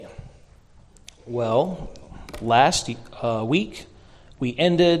Well, last week we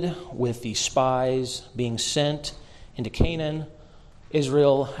ended with the spies being sent into Canaan.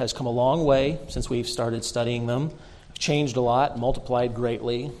 Israel has come a long way since we've started studying them. Changed a lot, multiplied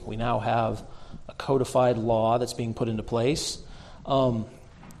greatly. We now have a codified law that's being put into place.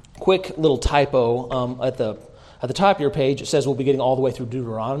 Quick little typo at the top of your page. It says we'll be getting all the way through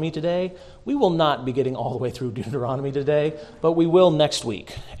Deuteronomy today. We will not be getting all the way through Deuteronomy today, but we will next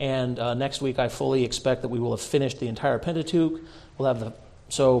week. And next week, I fully expect that we will have finished the entire Pentateuch. We'll have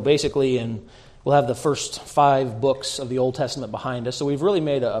the first 5 books of the Old Testament behind us. So we've really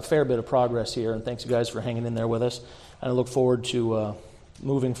made a fair bit of progress here, and thanks you guys for hanging in there with us. And I look forward to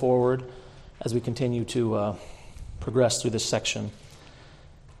moving forward as we continue to progress through this section.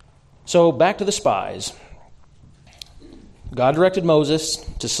 So back to the spies. God directed Moses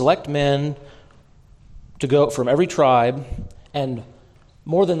to select men to go from every tribe, and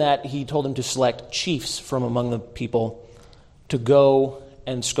more than that, he told him to select chiefs from among the people to go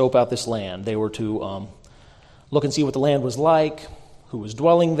and scope out this land. They were to look and see what the land was like, who was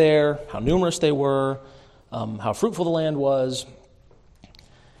dwelling there, how numerous they were, how fruitful the land was.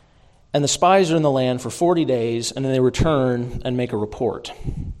 And the spies are in the land for 40 days, and then they return and make a report.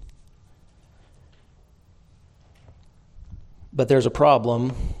 But there's a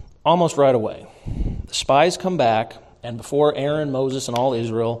problem almost right away. The spies come back, and before Aaron, Moses, and all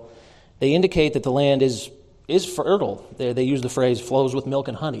Israel, they indicate that the land is fertile. They use the phrase "flows with milk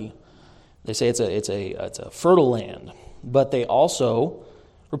and honey." They say it's a fertile land. But they also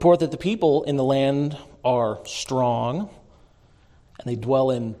report that the people in the land are strong, and they dwell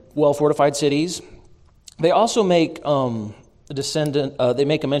in well-fortified cities. They also make they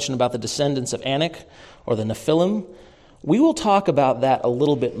make a mention about the descendants of Anak or the Nephilim. We will talk about that a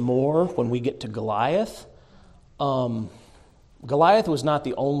little bit more when we get to Goliath. Goliath was not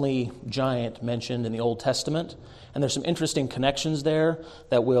the only giant mentioned in the Old Testament, and there's some interesting connections there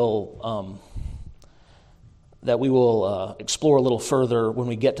that we will explore a little further when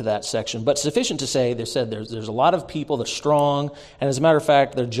we get to that section. But sufficient to say, they said there's a lot of people that are strong, and as a matter of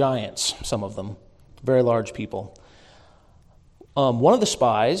fact, they're giants, some of them, very large people. One of the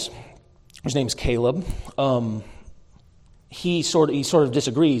spies, his name's Caleb, he sort of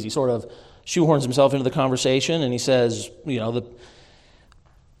disagrees. He sort of shoehorns himself into the conversation, and he says,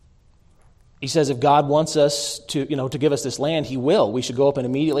 if God wants us to give us this land, He will. We should go up and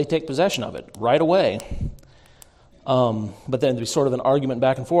immediately take possession of it right away. But then there's sort of an argument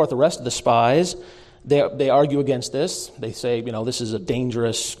back and forth. The rest of the spies, they argue against this. They say, this is a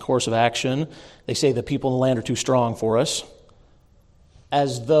dangerous course of action. They say the people in the land are too strong for us,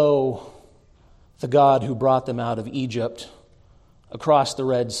 as though the God who brought them out of Egypt across the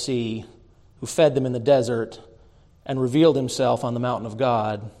Red Sea, who fed them in the desert and revealed Himself on the mountain of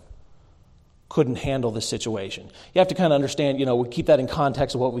God, couldn't handle this situation. You have to kind of understand, we keep that in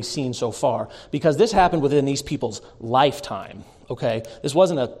context of what we've seen so far, because this happened within these people's lifetime, okay? This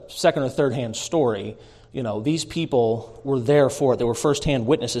wasn't a second or third-hand story. These people were there for it. They were first-hand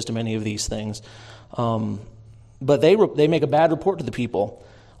witnesses to many of these things. But they make a bad report to the people,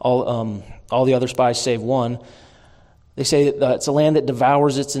 all the other spies save one. They say that it's a land that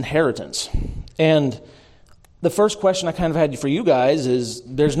devours its inheritance. And the first question I kind of had for you guys is,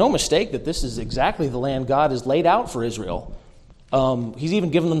 there's no mistake that this is exactly the land God has laid out for Israel. He's even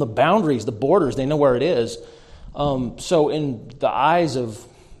given them the boundaries, the borders. They know where it is. So in the eyes of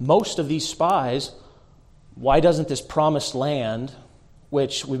most of these spies, why doesn't this promised land,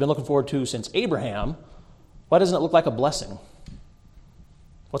 which we've been looking forward to since Abraham, why doesn't it look like a blessing?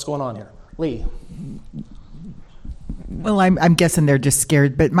 What's going on here? Lee? Well, I'm guessing they're just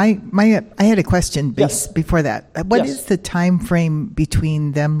scared. But I had a question before that. What is the time frame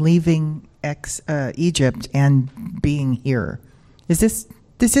between them leaving Egypt and being here? This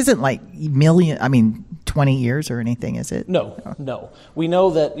isn't like 20 years or anything, is it? No. We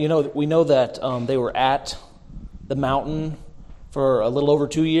know that they were at the mountain for a little over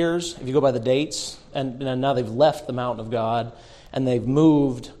 2 years, if you go by the dates, and now they've left the mountain of God and they've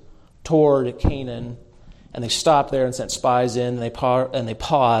moved toward Canaan. And they stopped there and sent spies in, and they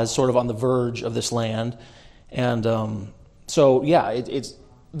paused sort of on the verge of this land. And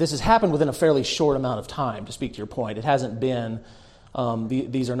this has happened within a fairly short amount of time, to speak to your point. It hasn't been,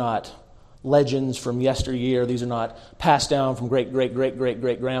 these are not legends from yesteryear. These are not passed down from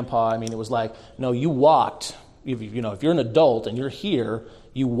great-great-great-great-great-grandpa. It was like, no, you walked. If you're an adult and you're here,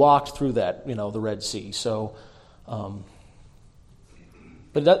 you walked through that, the Red Sea. So...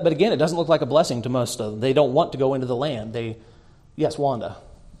 But again, it doesn't look like a blessing to most of them. They don't want to go into the land. Yes, Wanda.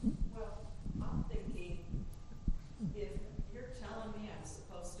 Well, I'm thinking, if you're telling me I'm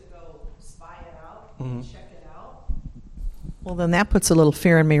supposed to go spy it check it out. Well, then that puts a little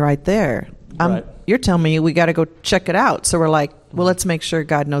fear in me right there. Right. You're telling me we got to go check it out. So we're like, well, let's make sure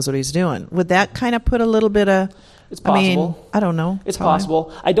God knows what he's doing. Would that kind of put a little bit of... It's possible. I don't know. It's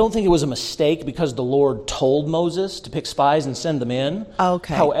possible. I don't think it was a mistake because the Lord told Moses to pick spies and send them in.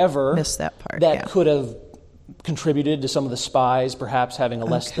 Okay. However, missed that part. That could have contributed to some of the spies perhaps having a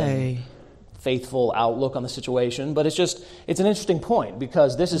less than faithful outlook on the situation. But it's an interesting point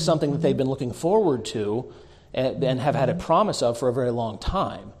because this is something that they've been looking forward to and have had a promise of for a very long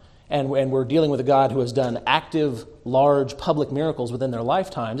time. And we're dealing with a God who has done active, large, public miracles within their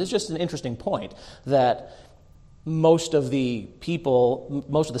lifetimes. It's just an interesting point that most of the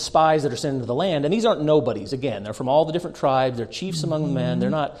spies that are sent into the land, and these aren't nobodies, again, they're from all the different tribes, they're chiefs among the men,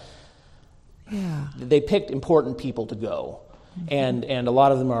 they're not, they picked important people to go. And a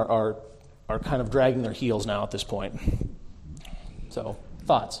lot of them are kind of dragging their heels now at this point. So,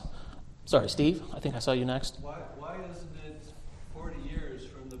 thoughts? Sorry, Steve, I think I saw you next. Why isn't it 40 years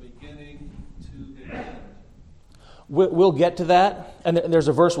from the beginning to the end? We'll get to that, and there's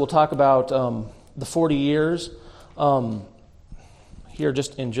a verse we'll talk about the 40 years here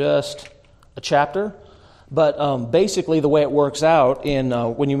in just a chapter. But basically the way it works out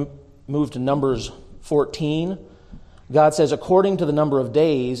when you move to Numbers 14, God says, according to the number of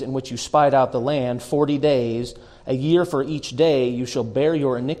days in which you spied out the land, 40 days, a year for each day, you shall bear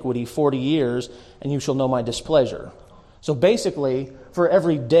your iniquity 40 years, and you shall know my displeasure. So basically, for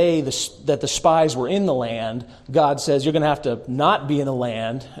every day that the spies were in the land, God says you're going to have to not be in the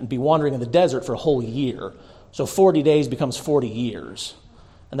land and be wandering in the desert for a whole year. So 40 days becomes 40 years.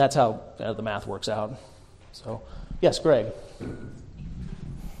 And that's how the math works out. So, yes, Greg.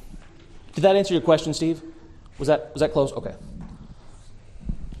 Did that answer your question, Steve? Was that close? Okay.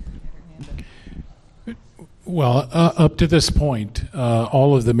 Well, up to this point,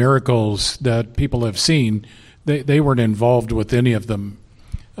 all of the miracles that people have seen, they weren't involved with any of them.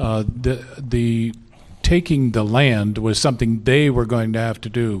 The taking the land was something they were going to have to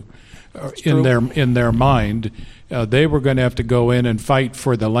do in their mind. They were going to have to go in and fight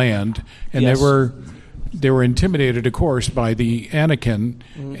for the land, and yes. They were intimidated, of course, by the Anakim,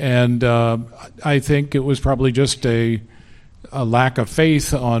 and I think it was probably just a lack of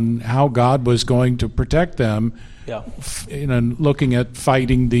faith on how God was going to protect them. Yeah. Looking at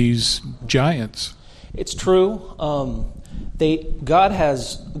fighting these giants. It's true. God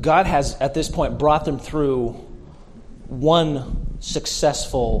has at this point brought them through one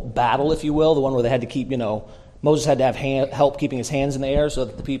successful battle, if you will, the one where they had to keep, Moses had to have help keeping his hands in the air so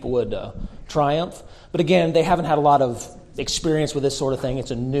that the people would triumph. But again, they haven't had a lot of experience with this sort of thing.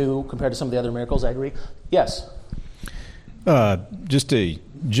 It's a new compared to some of the other miracles. I agree. Yes. Just a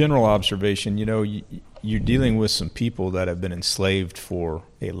general observation. You're dealing with some people that have been enslaved for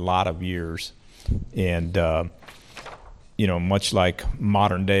a lot of years. And, much like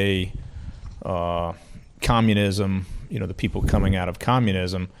modern day communism, the people coming out of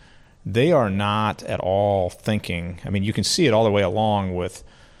communism, they are not at all thinking. I mean, you can see it all the way along with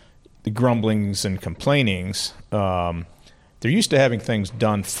the grumblings and complainings. They're used to having things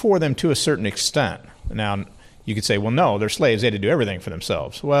done for them to a certain extent. Now, you could say, well, no, they're slaves. They had to do everything for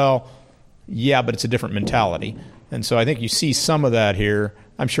themselves. Well, yeah, but it's a different mentality. And so I think you see some of that here.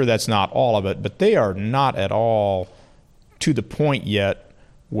 I'm sure that's not all of it, but they are not at all to the point yet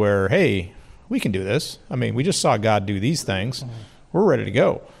where, hey, we can do this. I mean, we just saw God do these things. We're ready to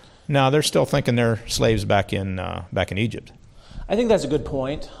go. Now, they're still thinking they're slaves back in Egypt. I think that's a good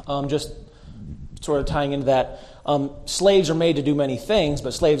point. Just sort of tying into that, slaves are made to do many things,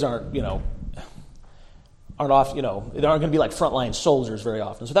 but slaves aren't often, they aren't going to be like frontline soldiers very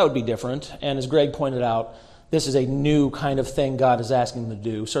often. So that would be different. And as Greg pointed out, this is a new kind of thing God is asking them to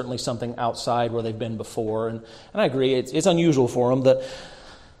do, certainly something outside where they've been before. And I agree, it's unusual for them.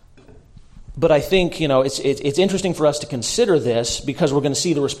 But I think, it's interesting for us to consider this because we're going to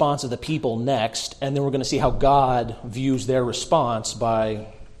see the response of the people next, and then we're going to see how God views their response by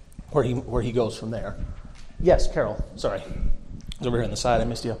where he goes from there. Yes, Carol, sorry. I was over here on the side, I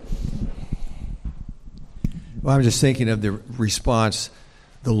missed you. Well, I'm just thinking of the response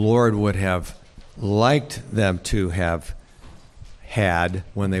the Lord would have liked them to have had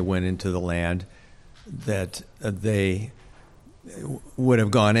when they went into the land, that they would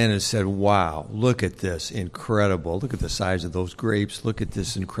have gone in and said, wow, look at this, incredible. Look at the size of those grapes. Look at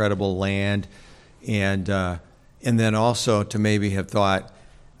this incredible land. And then also to maybe have thought,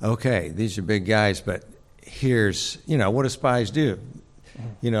 okay, these are big guys, but here's, what do spies do?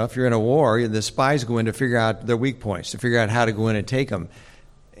 If you're in a war, the spies go in to figure out their weak points, to figure out how to go in and take them.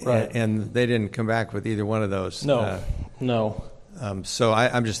 Right. And they didn't come back with either one of those. No. So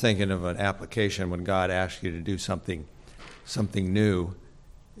I'm just thinking of an application when God asks you to do something new,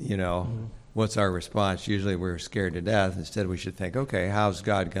 what's our response? Usually we're scared to death. Instead, we should think, okay, how's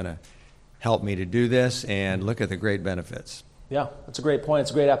God going to help me to do this? And look at the great benefits. Yeah, that's a great point.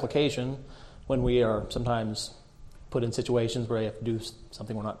 It's a great application when we are sometimes put in situations where you have to do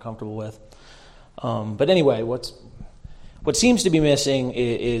something we're not comfortable with. But anyway, what seems to be missing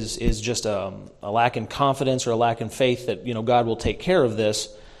is just a lack in confidence or a lack in faith that God will take care of this.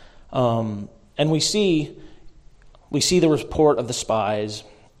 And we see the report of the spies,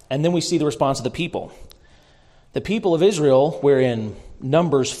 and then we see the response of the people. The people of Israel, we're in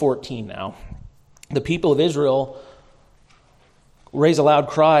Numbers 14 now. The people of Israel raise a loud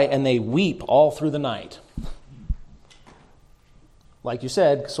cry and they weep all through the night. Like you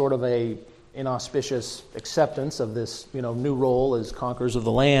said, sort of a inauspicious acceptance of this, new role as conquerors of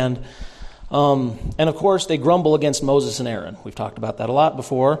the land. And of course, they grumble against Moses and Aaron. We've talked about that a lot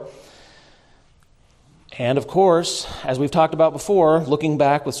before. And of course, as we've talked about before, looking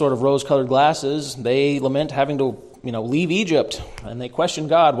back with sort of rose-colored glasses, they lament having to, leave Egypt. And they question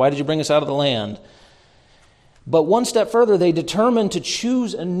God, why did you bring us out of the land? But one step further, they determine to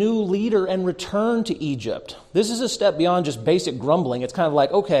choose a new leader and return to Egypt. This is a step beyond just basic grumbling. It's kind of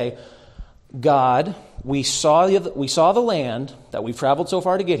like, okay, God, we saw the land that we've traveled so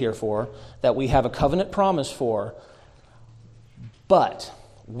far to get here for, that we have a covenant promise for, but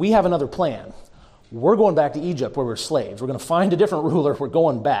we have another plan. We're going back to Egypt where we're slaves. We're going to find a different ruler. We're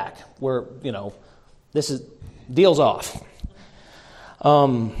going back. Deal's off.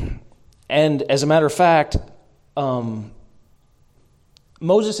 And as a matter of fact,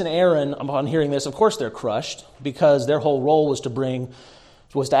 Moses and Aaron, upon hearing this, of course they're crushed because their whole role was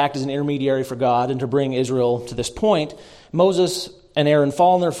to act as an intermediary for God and to bring Israel to this point. Moses and Aaron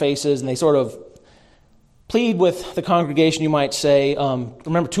fall on their faces and they sort of plead with the congregation, you might say.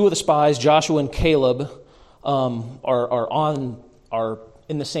 Remember, two of the spies, Joshua and Caleb, are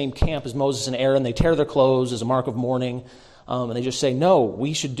in the same camp as Moses and Aaron. They tear their clothes as a mark of mourning, and they just say, no,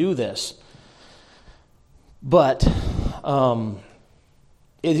 we should do this. But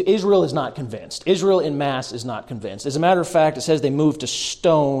Israel is not convinced. Israel in mass is not convinced. As a matter of fact, it says they moved to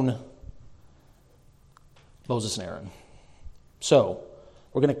stone Moses and Aaron. So,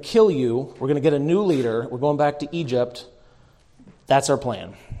 we're going to kill you. We're going to get a new leader. We're going back to Egypt. That's our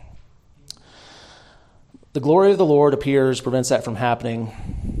plan. The glory of the Lord appears, prevents that from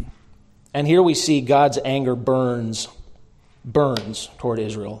happening. And here we see God's anger burns toward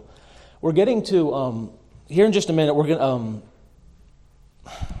Israel. We're getting to, here in just a minute,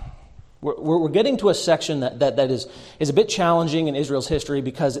 we're getting to a section that is a bit challenging in Israel's history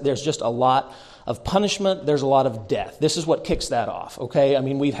because there's just a lot of punishment, there's a lot of death. This is what kicks that off, okay? I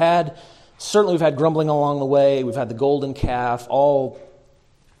mean, we've had grumbling along the way, we've had the golden calf, all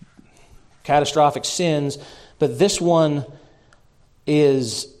catastrophic sins, but this one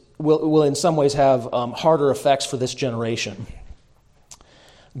will in some ways have harder effects for this generation.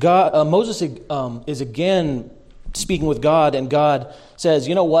 Moses is again speaking with God, and God says,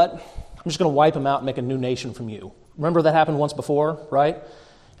 you know what? I'm just going to wipe them out and make a new nation from you. Remember that happened once before, right?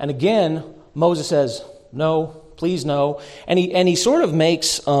 And again, Moses says, no, please no. And he sort of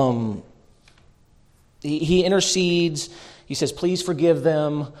makes, he intercedes. He says, please forgive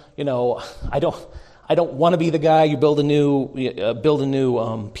them. I don't want to be the guy you build a new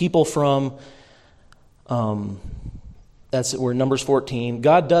people from. We're in Numbers 14.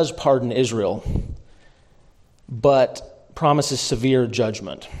 God does pardon Israel, but promises severe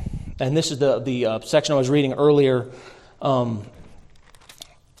judgment. And this is the section I was reading earlier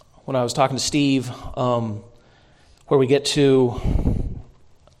when I was talking to Steve, where we get to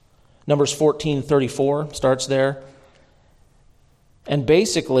Numbers 14:34, starts there. And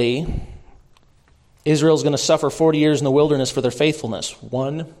basically, Israel's going to suffer 40 years in the wilderness for their faithfulness,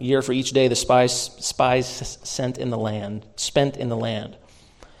 1 year for each day the spies spent in the land.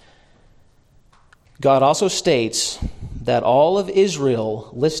 God also states that all of Israel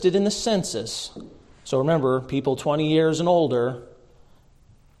listed in the census, so remember, people 20 years and older,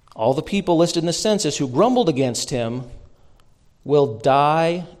 all the people listed in the census who grumbled against him will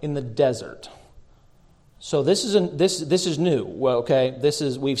die in the desert. So this is new. Well, okay,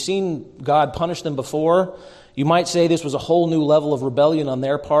 we've seen God punish them before. You might say this was a whole new level of rebellion on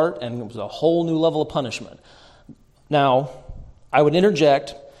their part, and it was a whole new level of punishment. Now, I would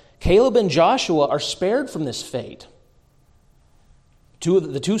interject, Caleb and Joshua are spared from this fate.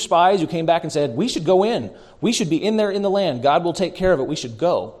 The two spies who came back and said, we should go in. We should be in there in the land. God will take care of it. We should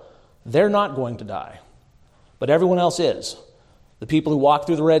go. They're not going to die. But everyone else is. The people who walked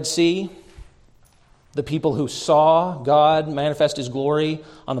through the Red Sea, the people who saw God manifest his glory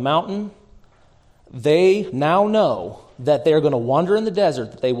on the mountain, they now know that they're going to wander in the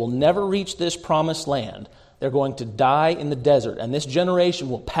desert, that they will never reach this promised land. They're going to die in the desert, and this generation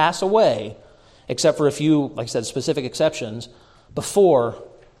will pass away, except for a few, like I said, specific exceptions, before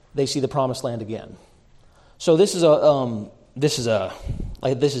they see the promised land again. So this is a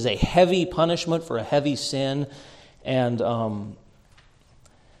heavy punishment for a heavy sin, and on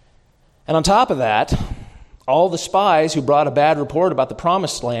top of that, all the spies who brought a bad report about the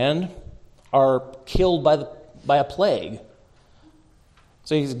promised land are killed by a plague.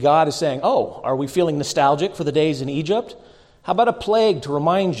 So God is saying, oh, are we feeling nostalgic for the days in Egypt? How about a plague to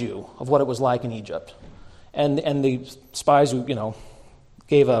remind you of what it was like in Egypt? And the spies who,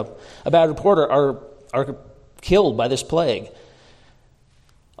 gave a bad report are killed by this plague.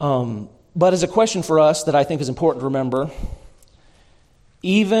 But as a question for us that I think is important to remember,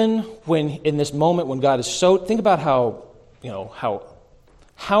 even when in this moment when God is so, think about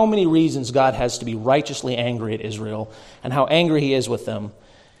how many reasons God has to be righteously angry at Israel and how angry he is with them.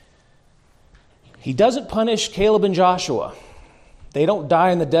 He doesn't punish Caleb and Joshua. They don't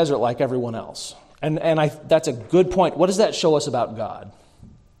die in the desert like everyone else. And that's a good point. What does that show us about God?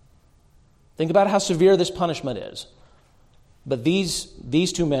 Think about how severe this punishment is. But these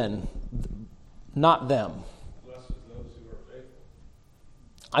two men, not them. Blessed are those who are faithful.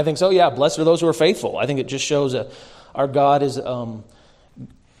 I think so, yeah. Blessed are those who are faithful. I think it just shows that our God is...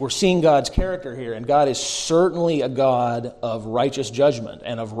 we're seeing God's character here, and God is certainly a God of righteous judgment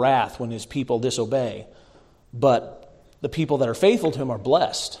and of wrath when his people disobey. But the people that are faithful to him are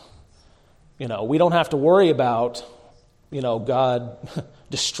blessed. We don't have to worry about, God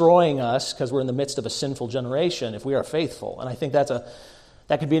destroying us because we're in the midst of a sinful generation if we are faithful. And I think that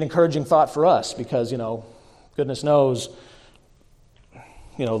could be an encouraging thought for us because, goodness knows,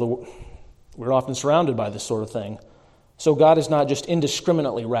 we're often surrounded by this sort of thing. So God is not just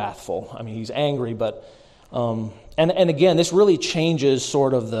indiscriminately wrathful. I mean, he's angry, but and again, this really changes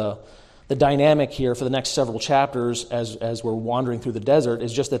sort of the dynamic here for the next several chapters as we're wandering through the desert.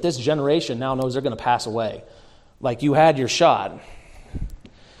 Is just that this generation now knows they're going to pass away. Like you had your shot.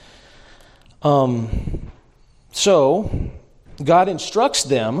 So God instructs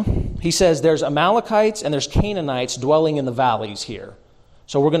them. He says there's Amalekites and there's Canaanites dwelling in the valleys here.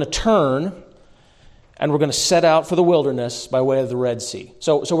 So we're going to turn. And we're going to set out for the wilderness by way of the Red Sea.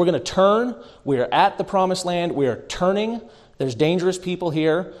 So we're going to turn. We are at the promised land. We are turning. There's dangerous people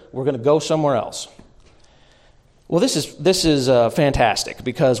here. We're going to go somewhere else. Well, this is fantastic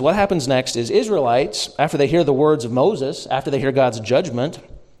because what happens next is Israelites, after they hear the words of Moses, after they hear God's judgment,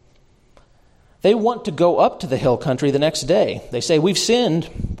 they want to go up to the hill country the next day. They say, we've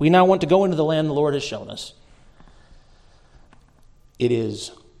sinned. We now want to go into the land the Lord has shown us. It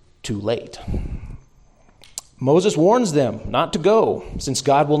is too late. Moses warns them not to go, since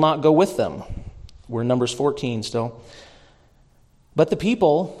God will not go with them. We're in Numbers 14 still. But the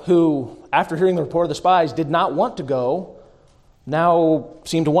people who, after hearing the report of the spies, did not want to go, now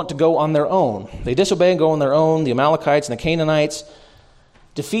seem to want to go on their own. They disobey and go on their own. The Amalekites and the Canaanites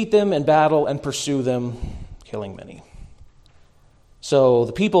defeat them in battle and pursue them, killing many. So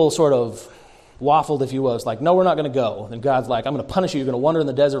the people sort of waffled, if you will. It's like, no, we're not going to go. And God's like, I'm going to punish you. You're going to wander in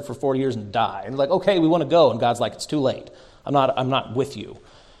the desert for 40 years and die. And they're like, okay, we want to go. And God's like, it's too late. I'm not with you.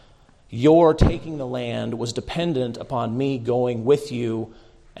 Your taking the land was dependent upon me going with you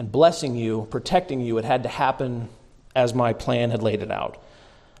and blessing you, protecting you. It had to happen as my plan had laid it out.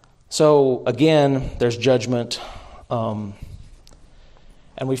 So again, there's judgment. And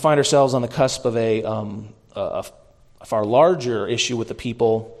we find ourselves on the cusp of a far larger issue with the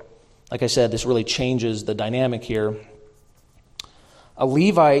people. Like I said, this really changes the dynamic here. A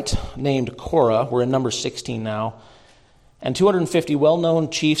Levite named Korah, we're in Numbers 16 now, and 250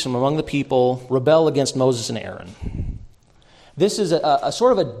 well-known chiefs from among the people rebel against Moses and Aaron. This is a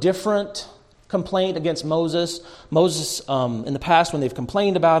sort of a different complaint against Moses. Moses, in the past, when they've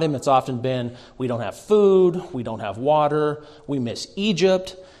complained about him, it's often been, we don't have food, we don't have water, we miss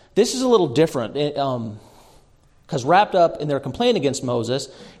Egypt. This is a little different. Because wrapped up in their complaint against Moses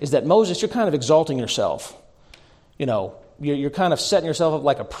is that Moses, you're kind of exalting yourself. You're kind of setting yourself up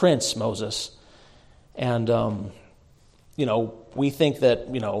like a prince, Moses. And, we think that,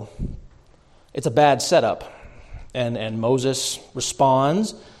 it's a bad setup. And Moses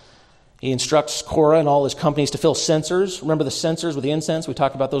responds. He instructs Korah and all his companies to fill censers. Remember the censers with the incense? We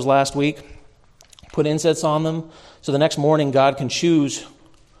talked about those last week. Put incense on them. So the next morning, God can choose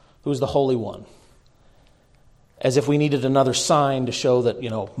who's the Holy One. As if we needed another sign to show that,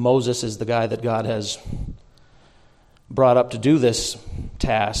 Moses is the guy that God has brought up to do this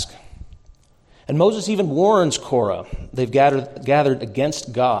task. And Moses even warns Korah. They've gathered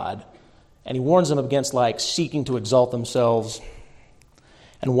against God, and he warns them against seeking to exalt themselves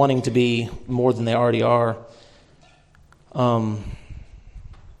and wanting to be more than they already are.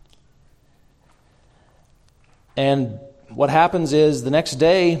 And what happens is the next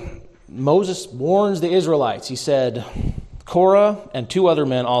day, Moses warns the Israelites. He said, Korah and 2 other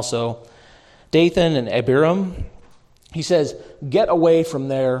men also, Dathan and Abiram, he says, get away from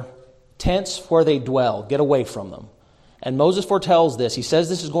their tents where they dwell. Get away from them. And Moses foretells this. He says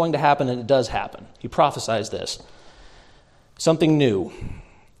this is going to happen, and it does happen. He prophesies this. Something new.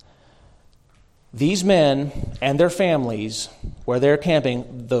 These men and their families, where they're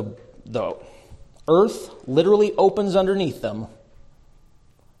camping, the earth literally opens underneath them,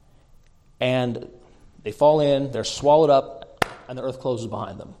 and they fall in, they're swallowed up, and the earth closes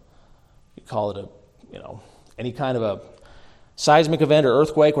behind them. You call it any kind of a seismic event or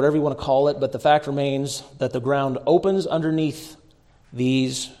earthquake, whatever you want to call it, but the fact remains that the ground opens underneath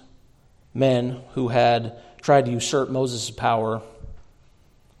these men who had tried to usurp Moses' power,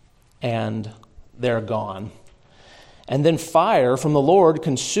 and they're gone. And then fire from the Lord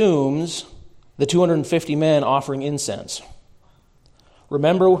consumes the 250 men offering incense.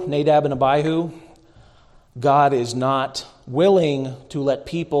 Remember Nadab and Abihu? God is not willing to let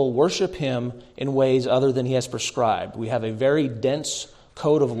people worship him in ways other than he has prescribed. We have a very dense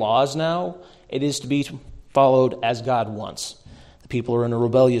code of laws now. It is to be followed as God wants. The people are in a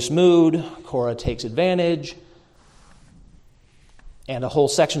rebellious mood. Korah takes advantage. And a whole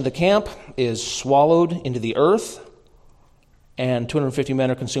section of the camp is swallowed into the earth, and 250 men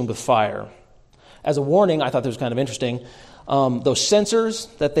are consumed with fire. As a warning, I thought this was kind of interesting. Those censers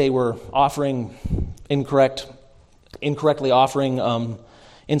that they were offering, incorrectly offering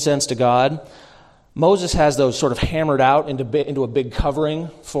incense to God, Moses has those sort of hammered out into a big covering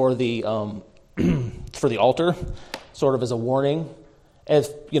for the altar, sort of as a warning.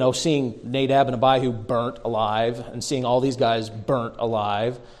 As seeing Nadab and Abihu burnt alive, and seeing all these guys burnt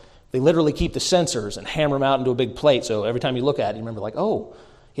alive, they literally keep the censers and hammer them out into a big plate. So every time you look at it, you remember oh,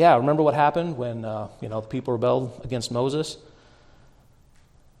 yeah, remember what happened when the people rebelled against Moses?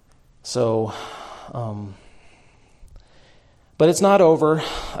 So, but it's not over.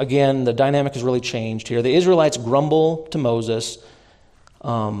 Again, the dynamic has really changed here. The Israelites grumble to Moses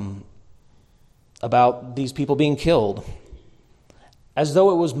about these people being killed, as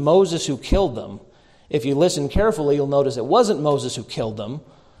though it was Moses who killed them. If you listen carefully, you'll notice it wasn't Moses who killed them.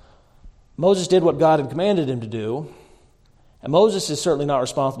 Moses did what God had commanded him to do. And Moses is certainly not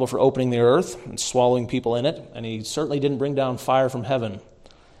responsible for opening the earth and swallowing people in it, and he certainly didn't bring down fire from heaven.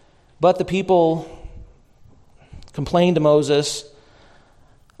 But the people complained to Moses.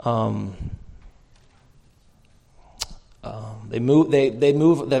 They move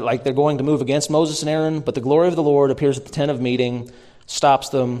like they're going to move against Moses and Aaron, but the glory of the Lord appears at the tent of meeting, stops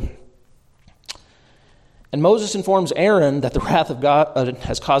them. And Moses informs Aaron that the wrath of God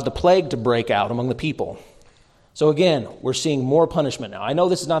has caused a plague to break out among the people. So again, we're seeing more punishment now. I know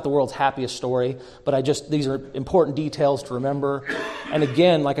this is not the world's happiest story, but these are important details to remember. And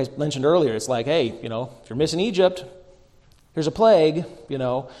again, like I mentioned earlier, it's like, hey, if you're missing Egypt, here's a plague,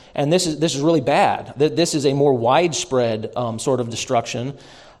 and this is really bad. This is a more widespread sort of destruction.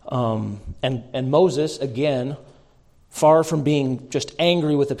 And Moses, again, far from being just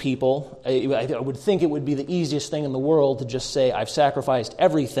angry with the people, I would think it would be the easiest thing in the world to just say, I've sacrificed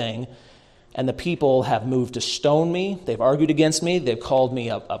everything, and the people have moved to stone me. They've argued against me. They've called me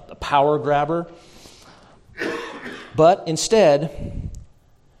a power grabber. But instead,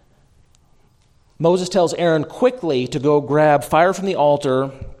 Moses tells Aaron quickly to go grab fire from the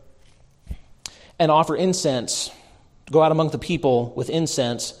altar and offer incense, to go out among the people with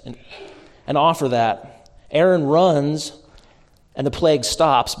incense and offer that. Aaron runs, and the plague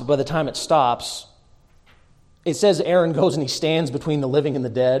stops, but by the time it stops, it says Aaron goes and he stands between the living and the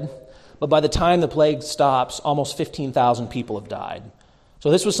dead. But by the time the plague stops, almost 15,000 people have died. So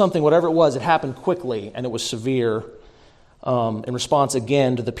this was something, whatever it was, it happened quickly, and it was severe in response,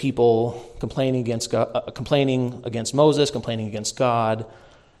 again, to the people complaining against Moses, complaining against God,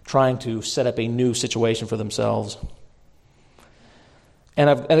 trying to set up a new situation for themselves. And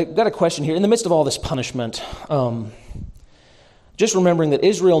I've got a question here. In the midst of all this punishment, just remembering that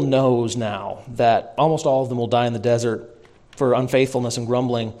Israel knows now that almost all of them will die in the desert for unfaithfulness and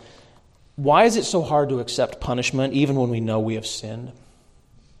grumbling, why is it so hard to accept punishment even when we know we have sinned?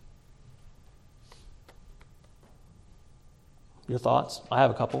 Your thoughts? I have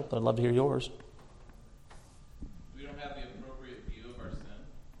a couple, but I'd love to hear yours. We don't have the appropriate view of our sin.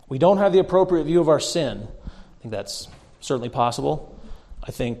 We don't have the appropriate view of our sin. I think that's certainly possible.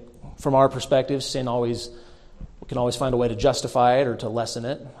 I think from our perspective, we can always find a way to justify it or to lessen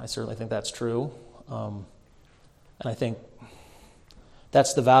it. I certainly think that's true. And I think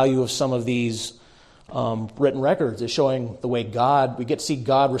that's the value of some of these written records, is showing the way we get to see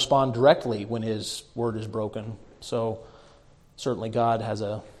God respond directly when His word is broken. So certainly God has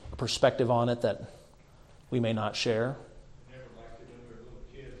a perspective on it that we may not share.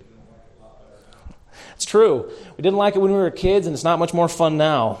 It's true. We didn't like it when we were kids, and it's not much more fun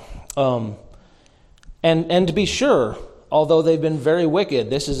now. And to be sure, although they've been very wicked,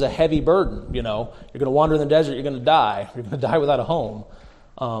 this is a heavy burden. You're going to wander in the desert, you're going to die. You're going to die without a home.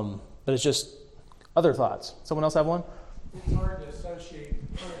 But it's just other thoughts. Someone else have one? It's hard to associate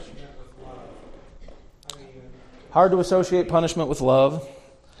punishment with love. Hard to associate punishment with love.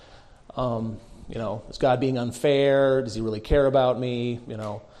 Is God being unfair? Does He really care about me?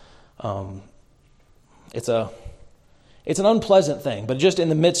 It's an unpleasant thing, but just in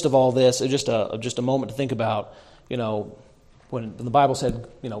the midst of all this, it's just a moment to think about. When the Bible said,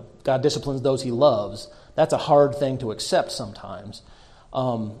 God disciplines those He loves. That's a hard thing to accept sometimes.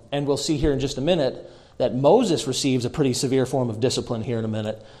 And we'll see here in just a minute that Moses receives a pretty severe form of discipline here in a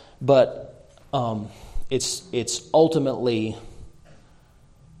minute, but it's ultimately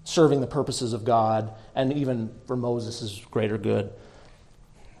serving the purposes of God, and even for Moses' greater good.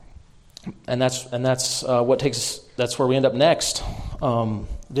 And that's what takes us. That's where we end up next.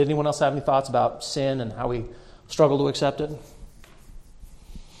 Did anyone else have any thoughts about sin and how we struggle to accept it?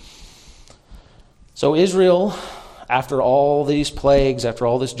 So Israel, after all these plagues, after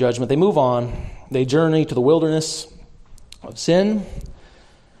all this judgment, they move on. They journey to the wilderness of sin.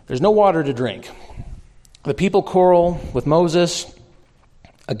 There's no water to drink. The people quarrel with Moses.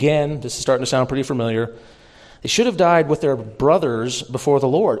 Again, this is starting to sound pretty familiar. They should have died with their brothers before the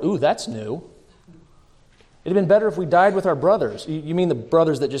Lord. Ooh, that's new. It'd have been better if we died with our brothers. You mean the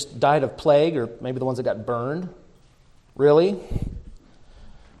brothers that just died of plague, or maybe the ones that got burned? Really?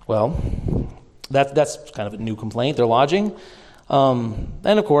 Well, that's kind of a new complaint they're lodging. And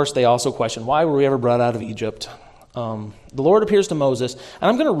of course, they also question, why were we ever brought out of Egypt? The Lord appears to Moses, and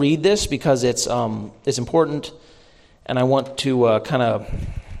I'm going to read this because it's important, and I want to kind of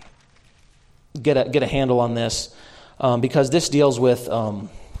get a handle on this, because this deals with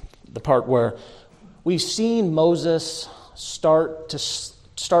the part where we've seen Moses start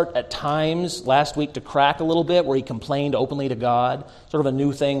at times last week to crack a little bit, where he complained openly to God. Sort of a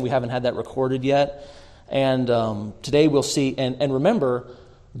new thing. We haven't had that recorded yet. And today we'll see, and remember,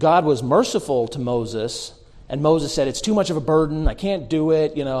 God was merciful to Moses, and Moses said, it's too much of a burden, I can't do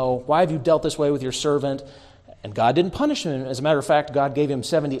it, why have you dealt this way with your servant? And God didn't punish him. As a matter of fact, God gave him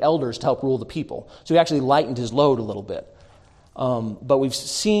 70 elders to help rule the people. So he actually lightened his load a little bit. But we've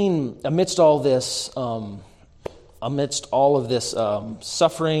seen amidst all of this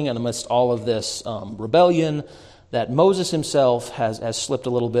suffering and amidst all of this rebellion, that Moses himself has slipped a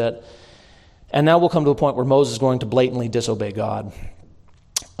little bit. And now we'll come to a point where Moses is going to blatantly disobey God.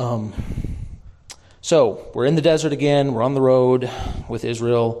 So we're in the desert again. We're on the road with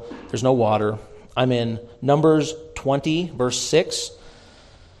Israel. There's no water. I'm in Numbers 20, verse 6.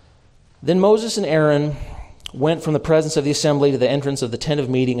 Then Moses and Aaron went from the presence of the assembly to the entrance of the tent of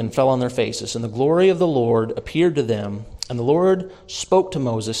meeting and fell on their faces. And the glory of the Lord appeared to them. And the Lord spoke to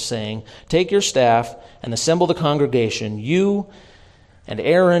Moses, saying, take your staff and assemble the congregation, you and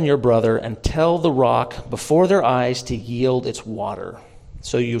Aaron your brother, and tell the rock before their eyes to yield its water.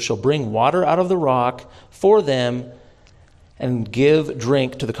 So you shall bring water out of the rock for them and give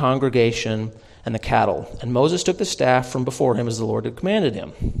drink to the congregation and the cattle. And Moses took the staff from before him as the Lord had commanded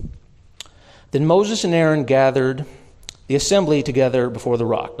him. Then Moses and Aaron gathered the assembly together before the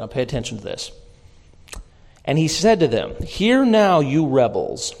rock. Now pay attention to this. And he said to them, hear now, you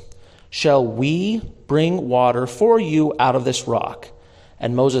rebels, shall we bring water for you out of this rock?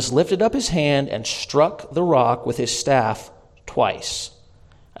 And Moses lifted up his hand and struck the rock with his staff twice.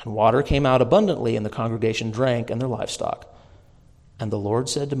 And water came out abundantly, and the congregation drank and their livestock. And the Lord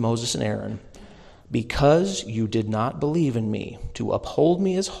said to Moses and Aaron, because you did not believe in me to uphold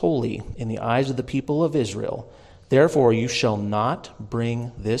me as holy in the eyes of the people of Israel, therefore you shall not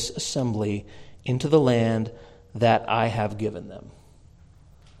bring this assembly into the land that I have given them.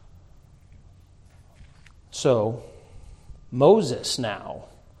 So, Moses now,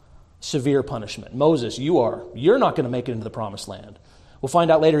 severe punishment. Moses, you're not going to make it into the promised land. We'll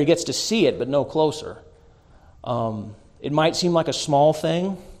find out later he gets to see it, but no closer. It might seem like a small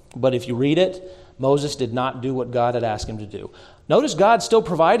thing, but if you read it, Moses did not do what God had asked him to do. Notice God still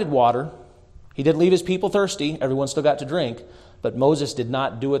provided water. He didn't leave his people thirsty. Everyone still got to drink. but Moses did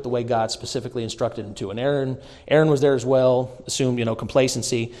not do it the way God specifically instructed him to. And Aaron was there as well, assumed,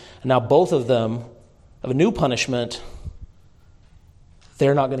 complacency. And now both of them have a new punishment.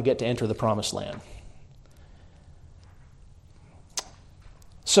 They're not going to get to enter the promised land.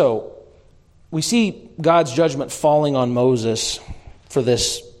 So, we see God's judgment falling on Moses for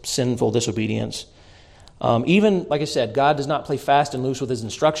this sinful disobedience. Even, like I said, God does not play fast and loose with his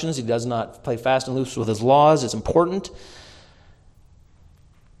instructions. He does not play fast and loose with his laws. It's important.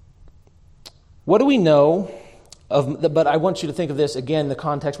 What do we know but I want you to think of this again in the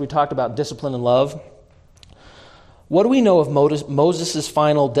context we talked about discipline and love. What do we know of Moses'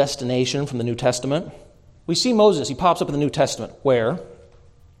 final destination from the New Testament? We see Moses. He pops up in the New Testament. Where?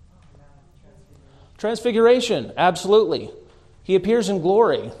 Transfiguration. Absolutely. He appears in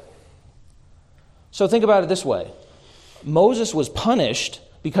glory. So think about it this way. Moses was punished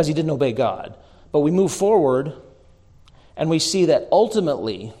because he didn't obey God. But we move forward and we see that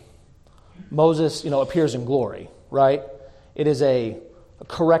ultimately Moses, appears in glory, right? It is a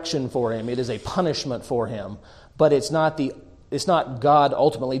correction for him. It is a punishment for him. But it's not God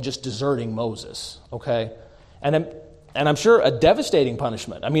ultimately just deserting Moses, okay? And I'm sure a devastating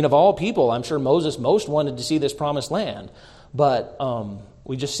punishment. I mean, of all people, I'm sure Moses most wanted to see this promised land. But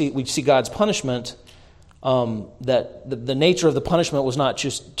we see God's punishment, that the nature of the punishment was not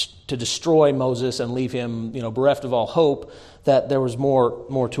just to destroy Moses and leave him, bereft of all hope, that there was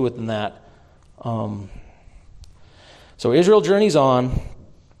more to it than that. So Israel journeys on.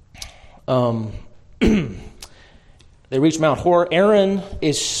 They reach Mount Hor. Aaron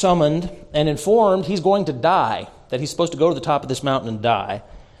is summoned and informed he's going to die, that he's supposed to go to the top of this mountain and die.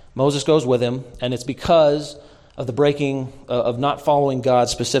 Moses goes with him, and it's because of the breaking, of not following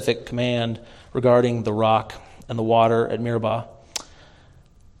God's specific command regarding the rock and the water at Meribah.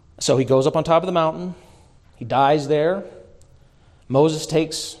 So he goes up on top of the mountain. He dies there. Moses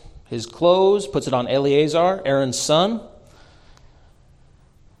takes his clothes, puts it on Eleazar, Aaron's son,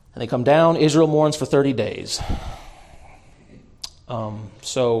 and they come down. Israel mourns for 30 days.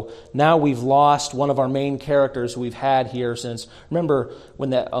 So now we've lost one of our main characters we've had here since. Remember, when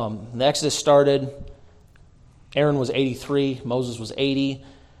the Exodus started, Aaron was 83, Moses was 80.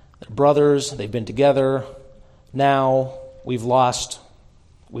 They're brothers, they've been together. Now we've lost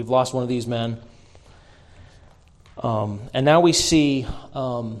one of these men. And now we see,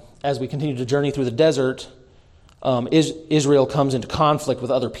 as we continue to journey through the desert, Israel comes into conflict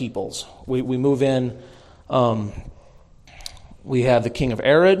with other peoples. We move in. We have the king of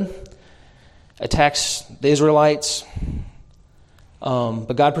Arad attacks the Israelites,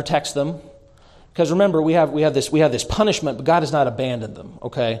 but God protects them. Because remember, we have this punishment, but God has not abandoned them.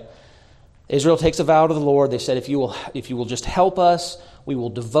 Okay, Israel takes a vow to the Lord. They said, if you will just help us, we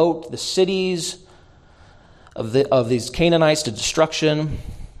will devote the cities of these Canaanites to destruction.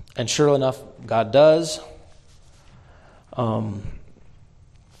 And sure enough, God does.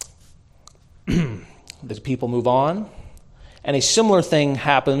 The people move on. And a similar thing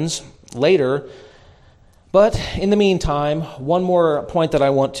happens later. But in the meantime, one more point that I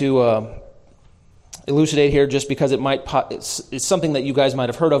want to elucidate here, just because it's something that you guys might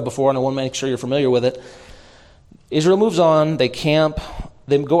have heard of before, and I want to make sure you're familiar with it. Israel moves on. They camp.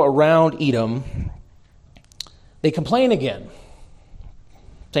 They go around Edom. They complain again.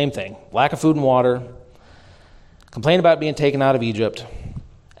 Same thing. Lack of food and water. Complain about being taken out of Egypt.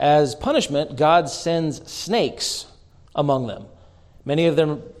 As punishment, God sends snakes among them. Many of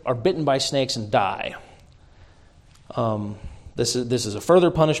them are bitten by snakes and die. This is a further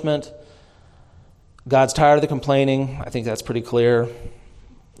punishment. God's tired of the complaining. I think that's pretty clear.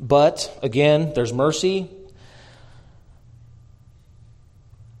 But, again, there's mercy.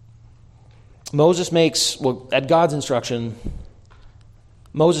 Moses makes, at God's instruction,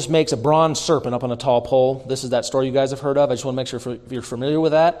 Moses makes a bronze serpent up on a tall pole. This is that story you guys have heard of. I just want to make sure if you're familiar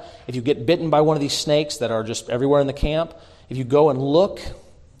with that. If you get bitten by one of these snakes that are just everywhere in the camp, if you go and look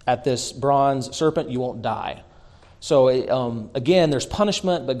at this bronze serpent, you won't die. So, again, there's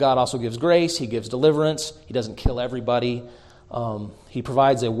punishment, but God also gives grace. He gives deliverance. He doesn't kill everybody. He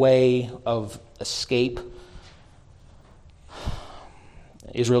provides a way of escape.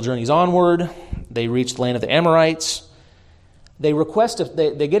 Israel journeys onward. They reach the land of the Amorites. They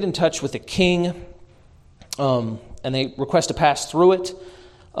they get in touch with the king, and they request to pass through it.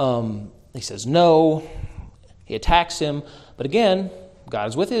 He says no. He attacks him. But again, God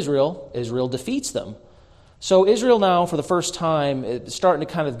is with Israel. Israel defeats them. So Israel now, for the first time, is starting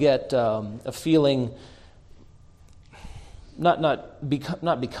to kind of get a feeling, not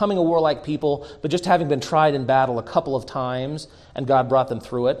becoming a warlike people, but just having been tried in battle a couple of times, and God brought them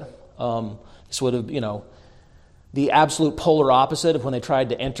through it. This would have, the absolute polar opposite of when they tried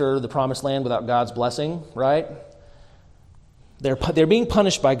to enter the promised land without God's blessing, right? They're being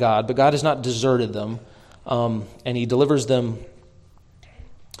punished by God, but God has not deserted them, and he delivers them.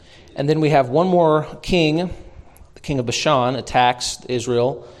 And then we have one more king, the king of Bashan, attacks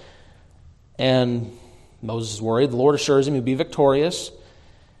Israel, and Moses is worried. The Lord assures him he'll be victorious,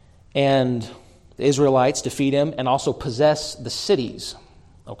 and the Israelites defeat him and also possess the cities,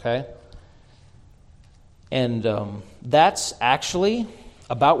 okay? And that's actually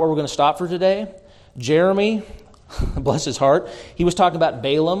about where we're going to stop for today. Jeremy, bless his heart, he was talking about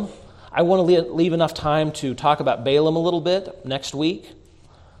Balaam. I want to leave enough time to talk about Balaam a little bit next week.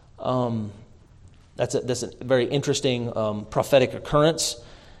 That's a very interesting prophetic occurrence,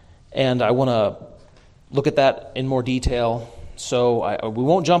 and I want to look at that in more detail. So we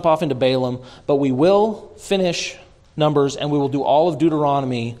won't jump off into Balaam, but we will finish Numbers, and we will do all of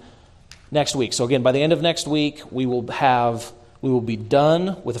Deuteronomy next week. So again, by the end of next week, we will be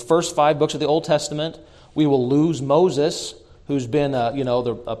done with the first 5 books of the Old Testament. We will lose Moses, who's been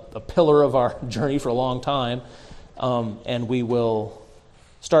a pillar of our journey for a long time, and we will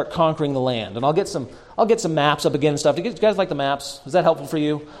start conquering the land. And I'll get some maps up again and stuff. Do you guys like the maps? Is that helpful for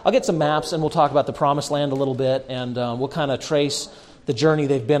you? I'll get some maps, and we'll talk about the Promised Land a little bit, and we'll kind of trace the journey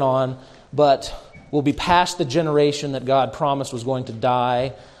they've been on. But we'll be past the generation that God promised was going to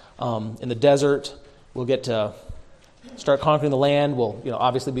die in the desert. We'll get to start conquering the land. We'll,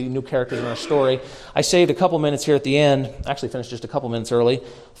 obviously be new characters in our story. I saved a couple minutes here at the end. Actually finished just a couple minutes early.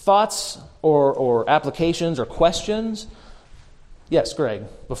 Thoughts or applications or questions? Yes, Greg,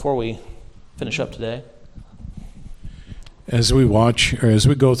 before we finish up today. As we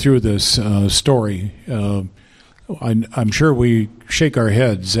go through this story, I'm sure we shake our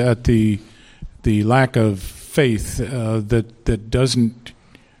heads at the lack of faith that doesn't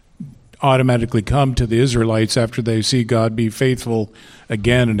automatically come to the Israelites after they see God be faithful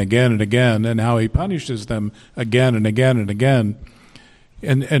again and again and again, and how he punishes them again and again and again.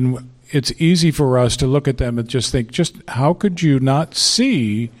 And it's easy for us to look at them and just think, just how could you not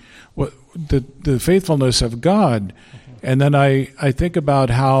see what the faithfulness of God? And then I think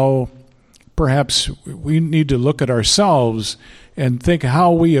about how perhaps we need to look at ourselves and think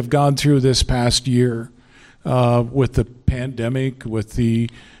how we have gone through this past year with the pandemic, with the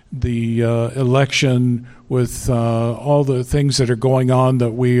election, with all the things that are going on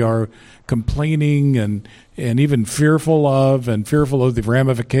that we are complaining and even fearful of the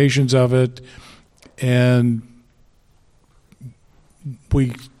ramifications of it. And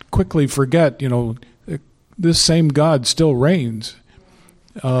we quickly forget, this same God still reigns.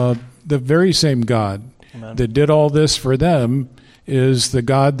 The very same God Amen. That did all this for them is the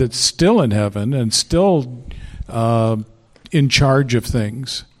God that's still in heaven and still in charge of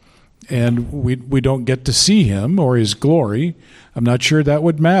things. And we don't get to see him or his glory. I'm not sure that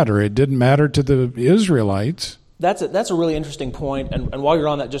would matter. It didn't matter to the Israelites. That's a really interesting point. And while you're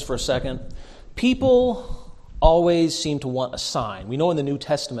on that just for a second, people always seem to want a sign. We know in the New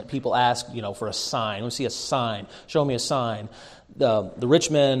Testament people ask, for a sign. I want to see a sign. Show me a sign. The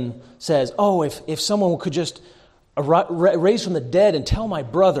rich man says, if someone could just raise from the dead and tell my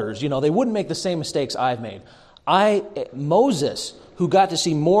brothers, they wouldn't make the same mistakes I've made. Moses, who got to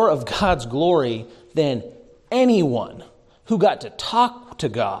see more of God's glory than anyone, who got to talk to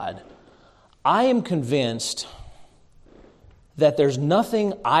God, I am convinced that there's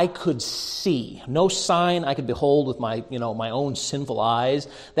nothing I could see, no sign I could behold with my own sinful eyes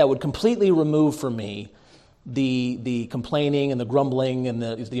that would completely remove from me the complaining and the grumbling and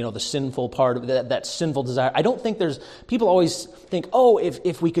the sinful part of that sinful desire. I don't think people always think,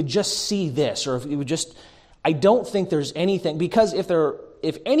 if we could just see this, or if we would just. I don't think there's anything, because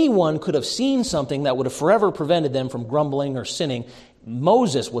if anyone could have seen something that would have forever prevented them from grumbling or sinning,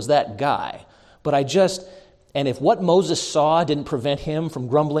 Moses was that guy. And if what Moses saw didn't prevent him from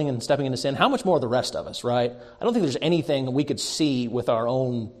grumbling and stepping into sin, how much more the rest of us, right? I don't think there's anything we could see with our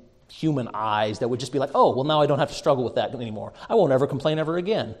own human eyes that would just be like, now I don't have to struggle with that anymore. I won't ever complain ever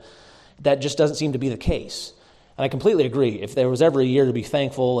again. That just doesn't seem to be the case. And I completely agree. If there was ever a year to be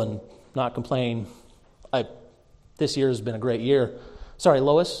thankful and not complain, this year has been a great year. Sorry,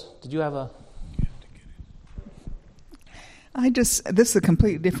 Lois, did you have a... This is a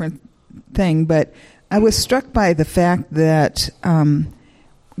completely different thing, but I was struck by the fact that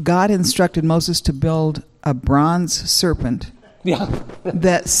God instructed Moses to build a bronze serpent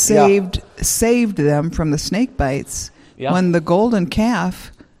that saved them from the snake bites when the golden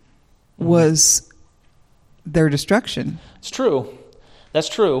calf was their destruction. It's true. That's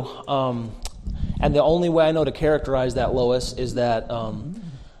true. And the only way I know to characterize that, Lois, is that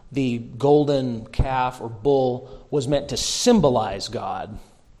the golden calf or bull was meant to symbolize God.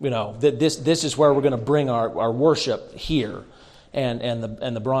 That this is where we're going to bring our worship here, and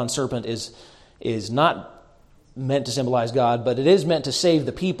the bronze serpent is not meant to symbolize God, but it is meant to save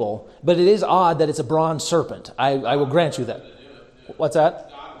the people. But it is odd that it's a bronze serpent. I will grant you that. What's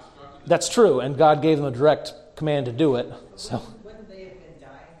that? That's true, and God gave them a direct command to do it. So. Wouldn't they have been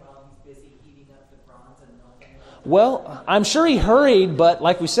dying while he's busy heating up the bronze and melting it? Well, I'm sure he hurried, but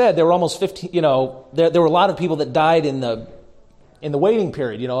like we said, there were almost 15. There were a lot of people that died in the waiting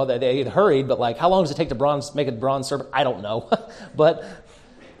period. That they had hurried, but like, how long does it take to make a bronze serpent? I don't know, but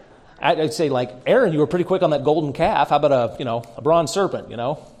I'd say like Aaron, you were pretty quick on that golden calf. How about a bronze serpent?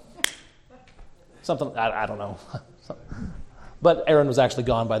 Something I don't know. But Aaron was actually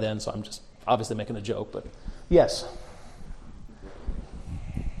gone by then, so I'm just obviously making a joke. But yes.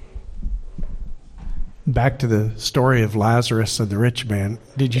 Back to the story of Lazarus and the rich man.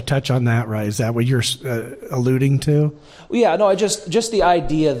 Did you touch on that, right? Is that what you're alluding to? Yeah, no, just the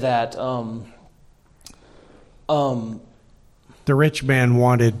idea that the rich man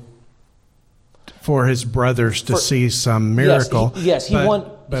wanted for his brothers to see some miracle.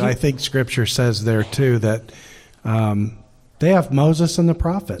 But I think Scripture says there too that they have Moses and the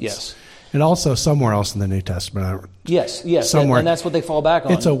prophets. Yes. And also somewhere else in the New Testament. Yes, somewhere. And that's what they fall back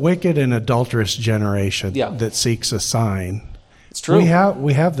on. It's a wicked and adulterous generation that seeks a sign. It's true.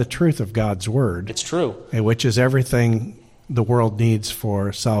 We have the truth of God's word. It's true. Which is the world needs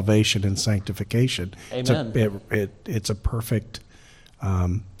for salvation and sanctification. Amen. It's a perfect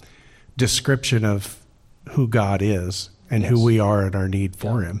description of who God is and who we are in our need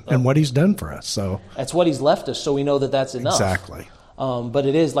for Him and what He's done for us. So that's what He's left us, so we know that that's enough. Exactly. But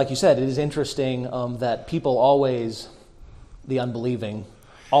it is, like you said, it is interesting that people always, the unbelieving,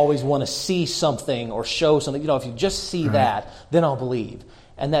 always want to see something or show something. If you just see that, then I'll believe.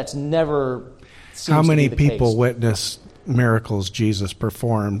 And that's never seems How many to be the people case. witnessed miracles Jesus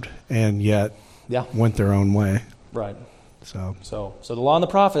performed and yet went their own way? Right. So the law and the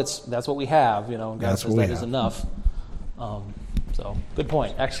prophets, that's what we have, and God says that is enough. So good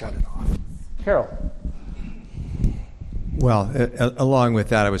point. Excellent. Carol. Well, along with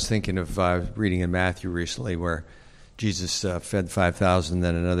that, I was thinking of reading in Matthew recently where Jesus fed 5,000.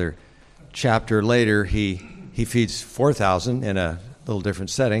 Then another chapter later, he feeds 4,000 in a little different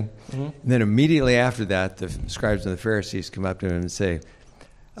setting. Mm-hmm. And then immediately after that, the scribes and the Pharisees come up to him and say,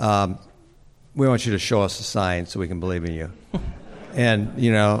 we want you to show us a sign so we can believe in you. And,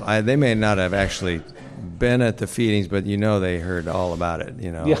 they may not have actually been at the feedings, but they heard all about it,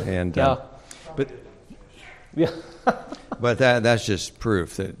 Yeah. And, but yeah. But that's just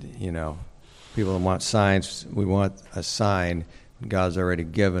proof that, people want signs. We want a sign. God's already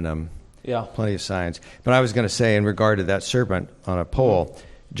given them plenty of signs. But I was going to say, in regard to that serpent on a pole,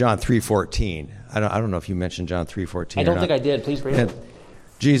 John 3:14. I don't know if you mentioned John 3:14. I don't think I did. Please read it.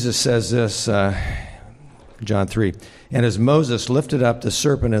 Jesus says this, John 3, and as Moses lifted up the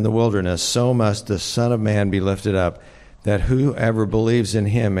serpent in the wilderness, so must the Son of Man be lifted up, that whoever believes in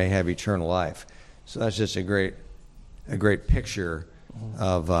him may have eternal life. So that's just a great picture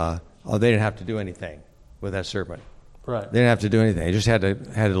of they didn't have to do anything with that serpent. Right. They didn't have to do anything. They just had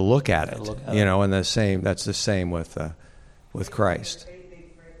to look at it. And that's the same with Christ.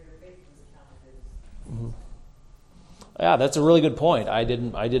 Mm-hmm. Yeah, that's a really good point. I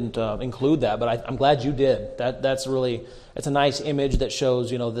didn't include that, but I'm glad you did. That's a nice image that shows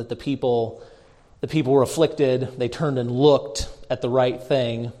that the people were afflicted. They turned and looked at the right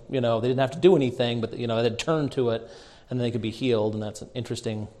thing. They didn't have to do anything, but they'd turn to it, and then they could be healed. And that's an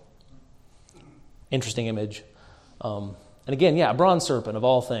interesting image. And again, a bronze serpent of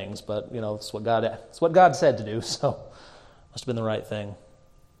all things, but it's what God said to do. So must have been the right thing.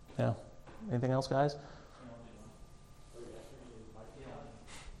 Yeah. Anything else, guys?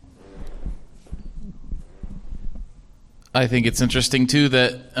 I think it's interesting too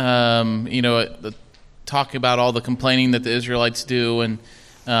that talk about all the complaining that the Israelites do, and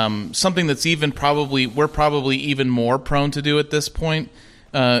something that's we're probably even more prone to do at this point.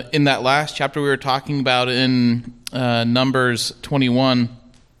 In that last chapter we were talking about in Numbers 21,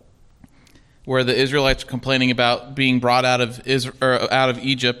 where the Israelites are complaining about being brought out of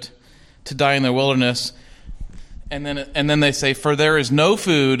Egypt to die in the wilderness, and then they say, "For there is no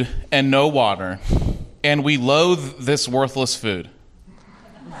food and no water, and we loathe this worthless food."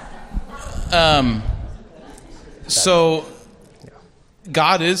 So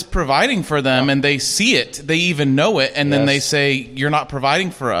God is providing for them, and they see it. They even know it, and then they say, "You're not providing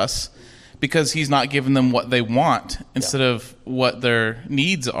for us," because He's not giving them what they want instead of what their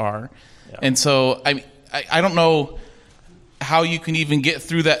needs are. Yeah. And so, I don't know. how you can even get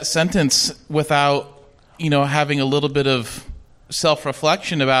through that sentence without, having a little bit of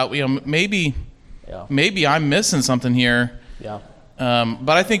self-reflection about, maybe I'm missing something here. Yeah.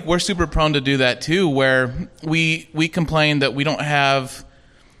 But I think we're super prone to do that too, where we complain that we don't have,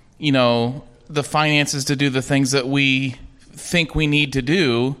 the finances to do the things that we think we need to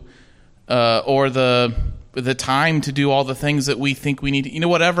do, or the time to do all the things that we think we need.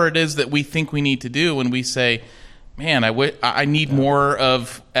 Whatever it is that we think we need to do, when we say, man, I need more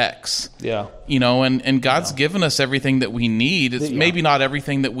of X. Yeah. And God's given us everything that we need. It's maybe not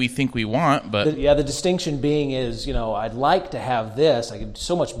everything that we think we want, but the distinction being is, I'd like to have this. I could do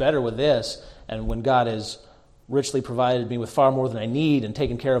so much better with this. And when God has richly provided me with far more than I need and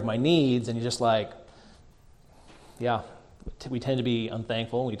taken care of my needs, and you're just like, we tend to be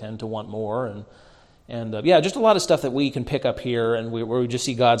unthankful. We tend to want more, and just a lot of stuff that we can pick up here, and where we just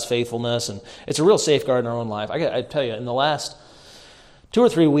see God's faithfulness, and it's a real safeguard in our own life. I tell you, in the last 2 or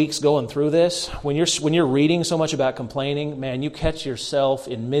 3 weeks going through this, when you're reading so much about complaining, man, you catch yourself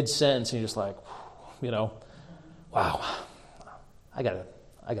in mid-sentence, and you're just like, wow, I gotta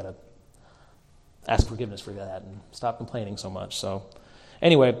ask forgiveness for that and stop complaining so much. So,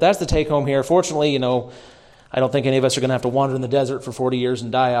 anyway, that's the take home here. Fortunately, I don't think any of us are going to have to wander in the desert for 40 years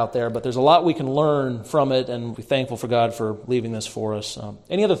and die out there, but there's a lot we can learn from it, and we're thankful for God for leaving this for us.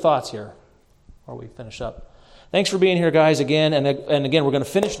 Any other thoughts here before we finish up? Thanks for being here, guys, again. And again, we're going to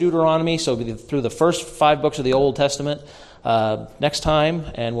finish Deuteronomy, so through the first 5 books of the Old Testament next time,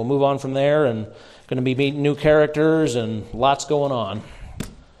 and we'll move on from there, and going to be meeting new characters and lots going on.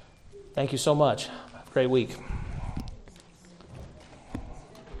 Thank you so much. Have a great week.